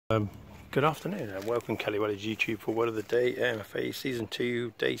Good afternoon and welcome Kelly Welly's YouTube for Word of the Day, AFMA Season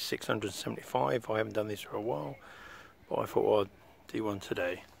 2, Day 675. I haven't done this for a while, but I thought I'd do one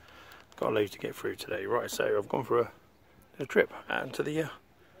today. Got a load to get through today. Right, so I've gone for a trip out into the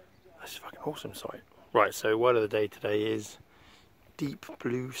this fucking awesome site. Right, so Word of the Day today is Deep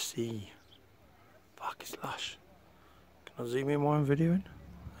Blue Sea. Fuck, it's lush. Can I zoom in while I'm videoing?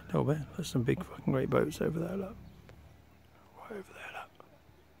 A little bit. There's some big fucking great boats over there, look. Right over there, look.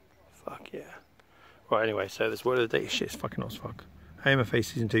 Fuck yeah. Right, anyway, so this Word of the Day shit's fucking hot as fuck. AFMA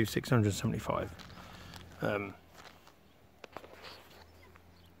Season 2, 675.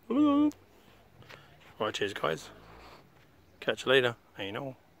 Right, cheers guys. Catch you later. Ain't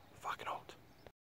all.